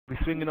Be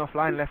swinging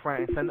offline, left,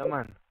 right, and centre,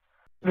 man.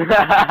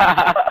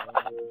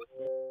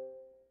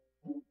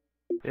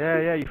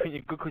 Yeah, you think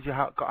you're good because you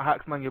got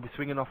hacks, man. You'll be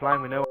swinging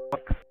offline with no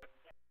hacks.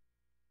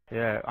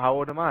 Yeah, how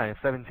old am I?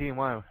 17,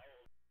 wow.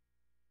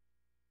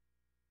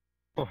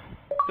 Oh.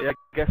 Yeah,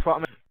 guess what,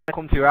 man? I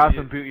come to your house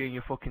and boot you in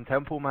your fucking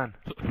temple, man.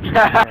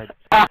 Yeah.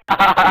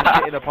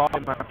 Get in the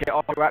party, man. Get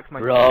off your hacks,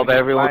 man. Rob,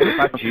 everyone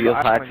do your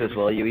hacks as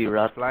well, you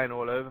rat. Flying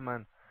all over,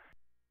 man.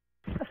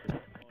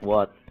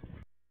 What?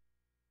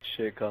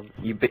 Shit, cunt.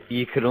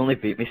 You could only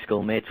beat me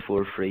schoolmates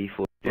for free.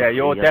 Yeah,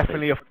 you're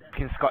definitely a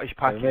fucking Scottish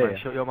packy, man.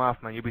 Shut your mouth,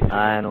 man. You'll be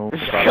I know.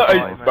 Scottish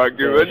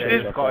packy, man.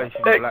 Yeah, Scottish.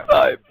 Next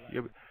time.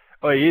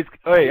 Oh,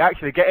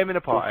 actually, get him in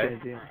a party.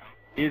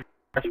 He's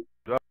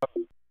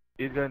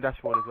going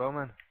dashboard as well,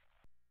 man.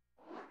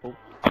 Oh.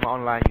 I'm not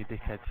online, you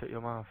dickhead. Shut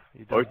your mouth.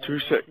 Oh, 2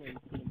 sec.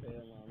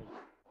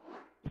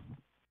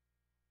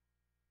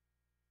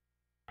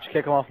 Just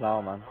kick him off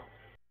now, man.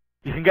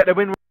 You can get the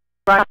win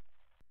right.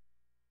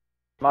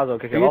 Might as well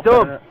kick him off. Are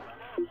you dumb?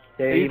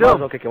 Yeah, you might as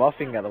well kick him off,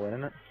 you can get the win,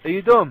 innit? Are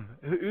you dumb?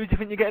 Who do you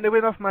think you're getting the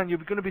win off, man? You're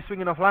going to be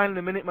swinging offline in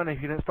a minute, man,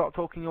 if you don't start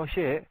talking your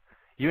shit.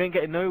 You ain't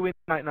getting no win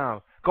right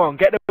now. Go on,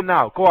 get the win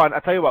now. Go on, I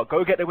tell you what,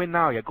 go get the win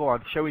now, yeah, go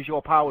on. Show us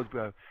your powers,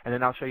 bro. And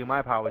then I'll show you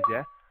my powers,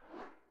 yeah?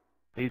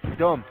 He's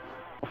dumb.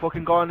 I'll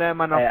fucking go on there,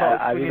 man. I'll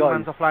start swinging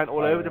mans offline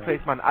all over the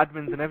place, man.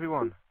 Admins and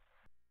everyone.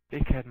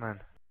 Dickhead, man.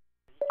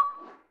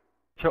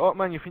 Shut up,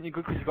 man. You think you're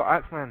good because you got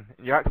hacks, man.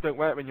 Your hacks don't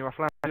work when you're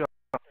offline.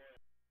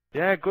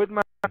 Yeah, good,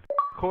 man.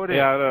 Record it.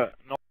 Yeah, look.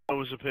 No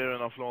was appearing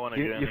offline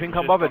again. You think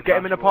I'm bothered? Get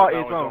him in a party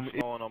as well.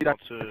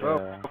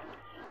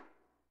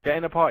 Get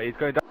in a party. He's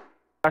going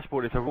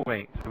dashboard. It's a rule,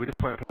 mate. So we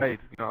just won't play.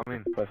 You know what I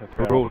mean? Perfect.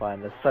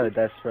 Fine. They're so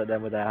desperate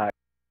then with their hacks,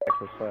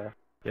 I swear.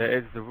 Yeah,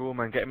 it is the rule,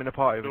 man. Get him in a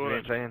party. We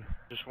ain't playing.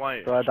 Just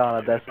wait. Throw down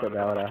a desperate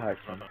there with their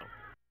hacks, man.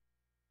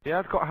 Yeah,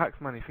 I've got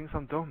hacks, man. He thinks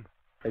I'm dumb.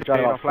 They've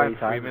done offline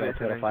for 3 minutes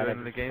and then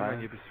joining the game, man.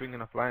 You'll be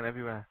swinging offline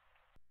everywhere.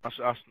 That's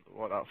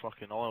what that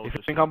fucking oil You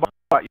just think I'm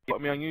bothered? You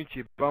put me on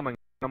YouTube, bro, man.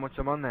 How much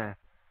I'm on there?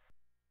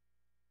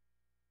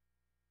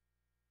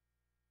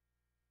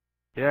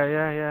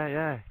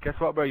 Yeah. Guess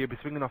what, bro? You'll be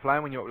swinging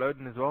offline when you're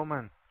uploading as well,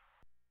 man.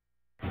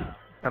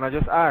 Can I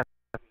just ask?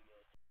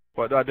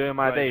 What do I do in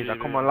my days? I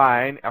come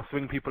online, I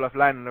swing people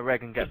offline in the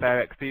reg and get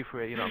bare XP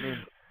for it, you know what I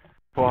mean?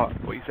 What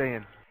are you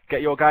saying?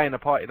 Get your guy in the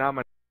party now,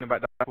 man.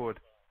 Back dashboard.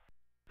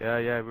 Yeah,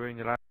 ruin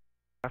your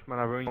life, man.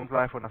 I ruin your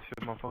life when I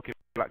shoot my fucking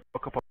black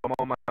book up on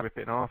my man, rip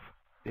it off.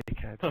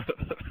 Dickhead.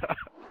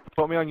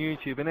 Put me on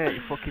YouTube, innit?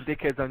 You fucking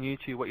dickheads on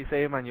YouTube. What you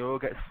saying, man? You all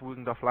get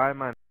swinged offline,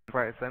 man.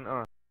 Right and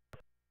centre.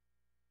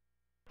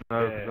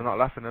 No, they're not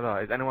laughing at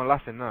that. Is anyone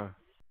laughing? No.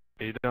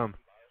 Are you dumb?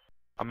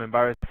 I'm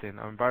embarrassing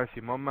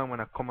mum, man, when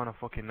I come on a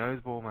fucking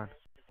noseball, man.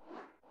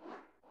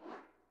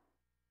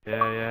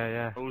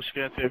 Yeah. All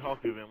scared to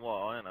hockey with him, what?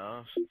 I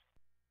know.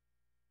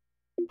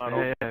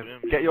 Yeah.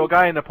 Get your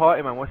guy in the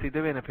party, man. What's he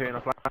doing appearing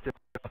off like?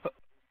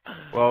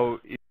 Well,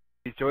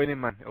 he's joining,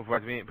 man.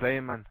 Otherwise we ain't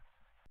playing, man.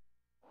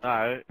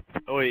 No.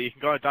 Oh, you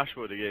can go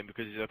dashboard again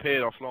because he's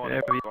appeared offline.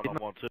 Yeah, but I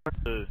want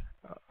to.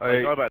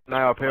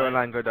 Now I'll appear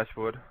online, go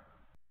dashboard.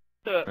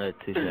 2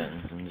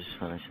 seconds, I'm just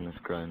finishing this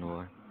ground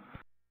war.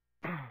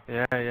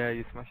 Yeah,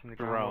 you're smashing the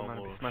ground,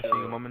 man. You're smashing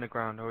your mum in the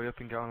ground. Hurry up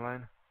and get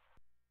online.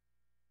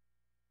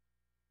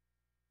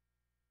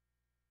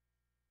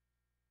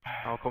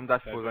 I'll come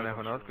dashboard when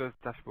everyone else goes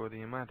dashboard. Are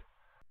you mad?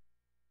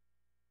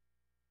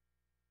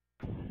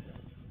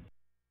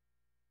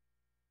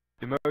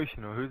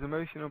 Emotional? Who's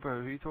emotional,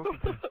 bro? Who are you talking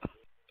to?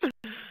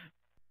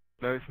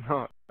 No, it's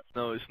not.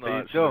 No, it's not. Are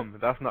you dumb?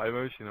 That's not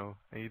emotional.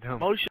 Are you dumb?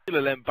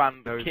 Emotional and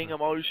ban no, King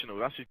Emotional.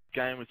 That's his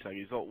gamer tag.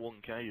 He's got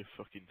 1k. You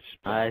fucking.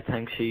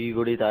 TanKzY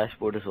YDK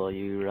dashboard as well,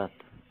 you rat.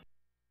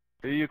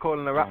 Who are you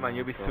calling a rat, man?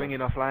 You'll be swinging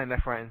offline,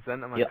 left, right, and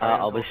centre, man. Yeah,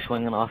 I'll be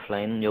swinging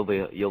offline. And you'll be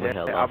held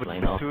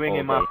offline. I'll be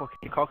swinging my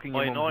fucking cock in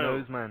your mum's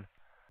nose, man.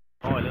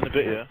 Oh, in a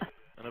bit, yeah.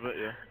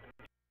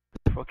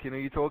 Fucking, who are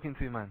you talking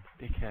to, man?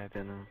 Dickhead.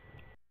 I know.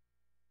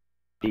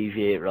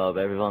 Deviate, Rob.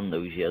 Everyone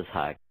knows you as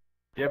hack.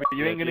 Yeah, but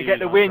you ain't gonna get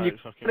the win. You're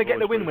gonna get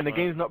the win when the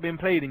game's not being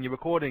played and you're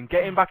recording.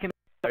 Get him back in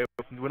the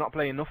we're not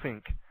playing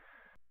nothing.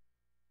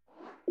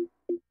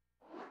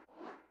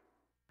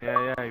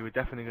 Yeah, we're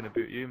definitely gonna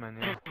boot you, man,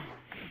 yeah.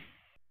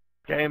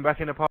 Get him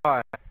back in the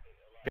party.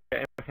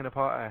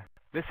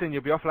 Listen,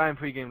 you'll be offline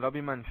pre-game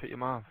lobby, man. Shut your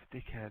mouth,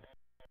 dickhead.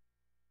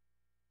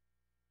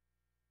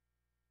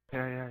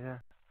 Yeah.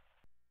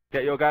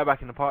 Get your guy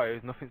back in the party.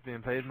 Nothing's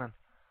being played, man.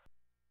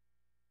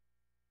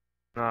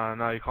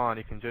 No, you can't.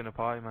 You can join the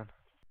party, man.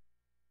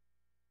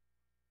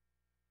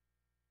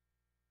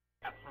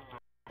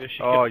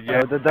 Oh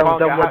yeah. Then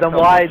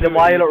why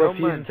are you lot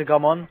refusing to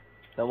come on?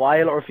 Then why are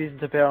you lot refusing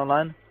to appear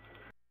online?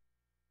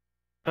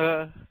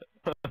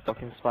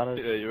 Fucking spanners.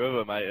 Yeah, you're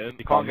over, mate.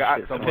 You can't get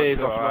access appears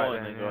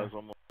offline, then guys,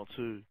 I'm on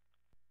 2.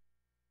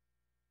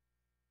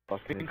 I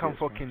think I'm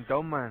fucking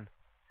dumb, man.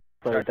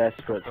 So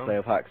desperate to play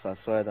with hacks, I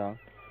swear down.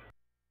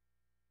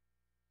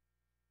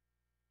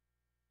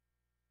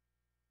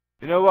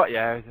 You know what,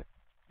 yeah?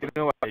 You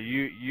know what?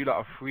 You lot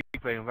are freaks,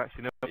 playing Vax.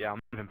 You know, yeah, I'm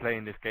not even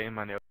playing this game,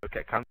 man. It'll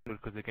get cancelled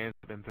because the game's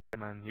been played,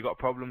 man. You got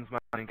problems, man.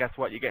 And guess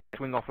what? You get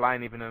swing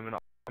offline even though we're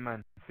not,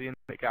 man. See you,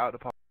 get out of the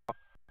park.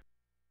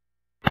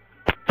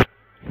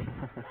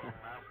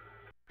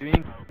 You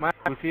mean, man,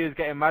 we see you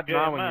getting mad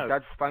now when your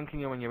dad's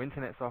spanking you when your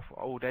internet's off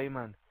all day,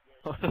 man.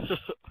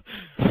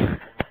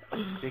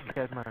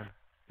 Dickhead, man.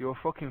 You're a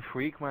fucking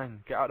freak,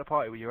 man. Get out of the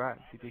party where you're at,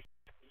 you dickhead.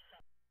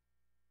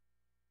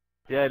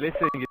 Yeah,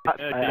 listen, you're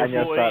 14,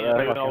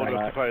 you're old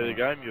enough to play the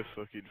game, you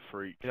fucking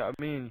freak. You know what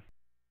I mean?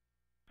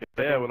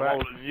 Yeah, well, I'm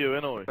older than you,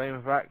 ain't I? Playing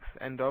with Vax,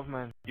 end of,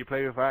 man. You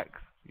play with Vax.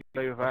 You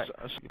play with Vax.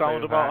 You play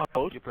with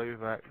Vax. You play with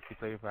Vax. You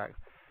play with Vax.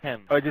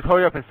 Him. Oh, just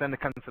hurry up and send the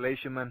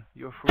cancellation, man.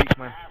 You're a freak,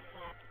 man.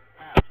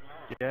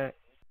 Yeah.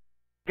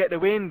 Get the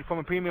win from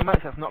a premium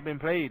match that's not been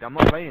played. I'm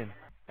not playing.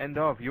 End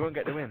of. You won't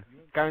get the win.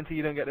 Guarantee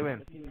you don't get the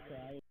win.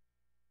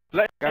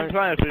 Let him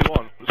play if he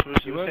wants.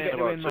 You won't get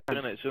the win, man.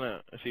 Minutes, isn't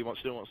it? If he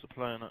still wants to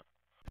play in it.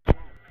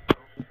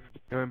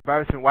 You're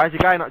embarrassing. Why is your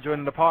guy not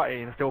joining the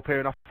party and still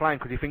appearing offline?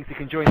 Because he thinks he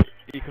can join.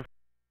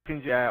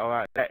 Yeah,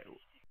 alright.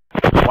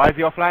 Why is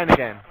he offline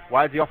again?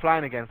 Why is he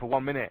offline again for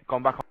 1 minute?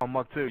 Gone back on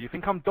mod 2. You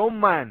think I'm dumb,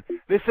 man?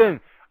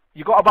 Listen,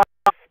 he's got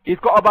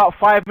about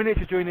 5 minutes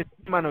to join this,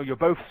 man, or you're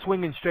both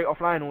swinging straight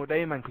offline all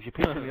day, man, because you're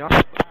pissing me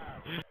off.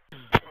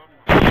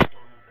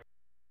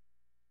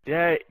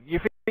 Yeah, you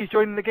think he's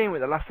joining the game with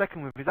the last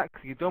second with his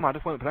axe? You're dumb, I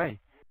just won't play.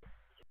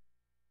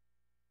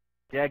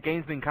 Yeah,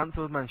 game's been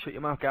cancelled, man. Shut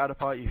your mouth, get out of the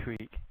party, you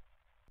freak.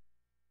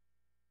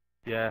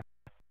 Yeah.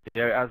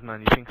 Yeah, it has,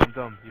 man. You think I'm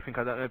dumb? You think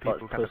I don't know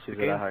people? The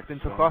game's been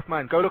took off,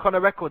 man. Go look on the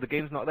record. The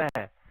game's not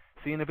there.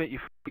 See you in a bit, you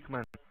freak,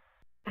 man.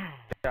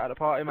 Get out of the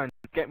party, man.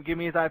 Give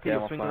me his IP.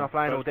 You're swinging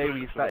offline all day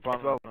with your stats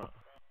as well.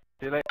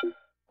 See you later.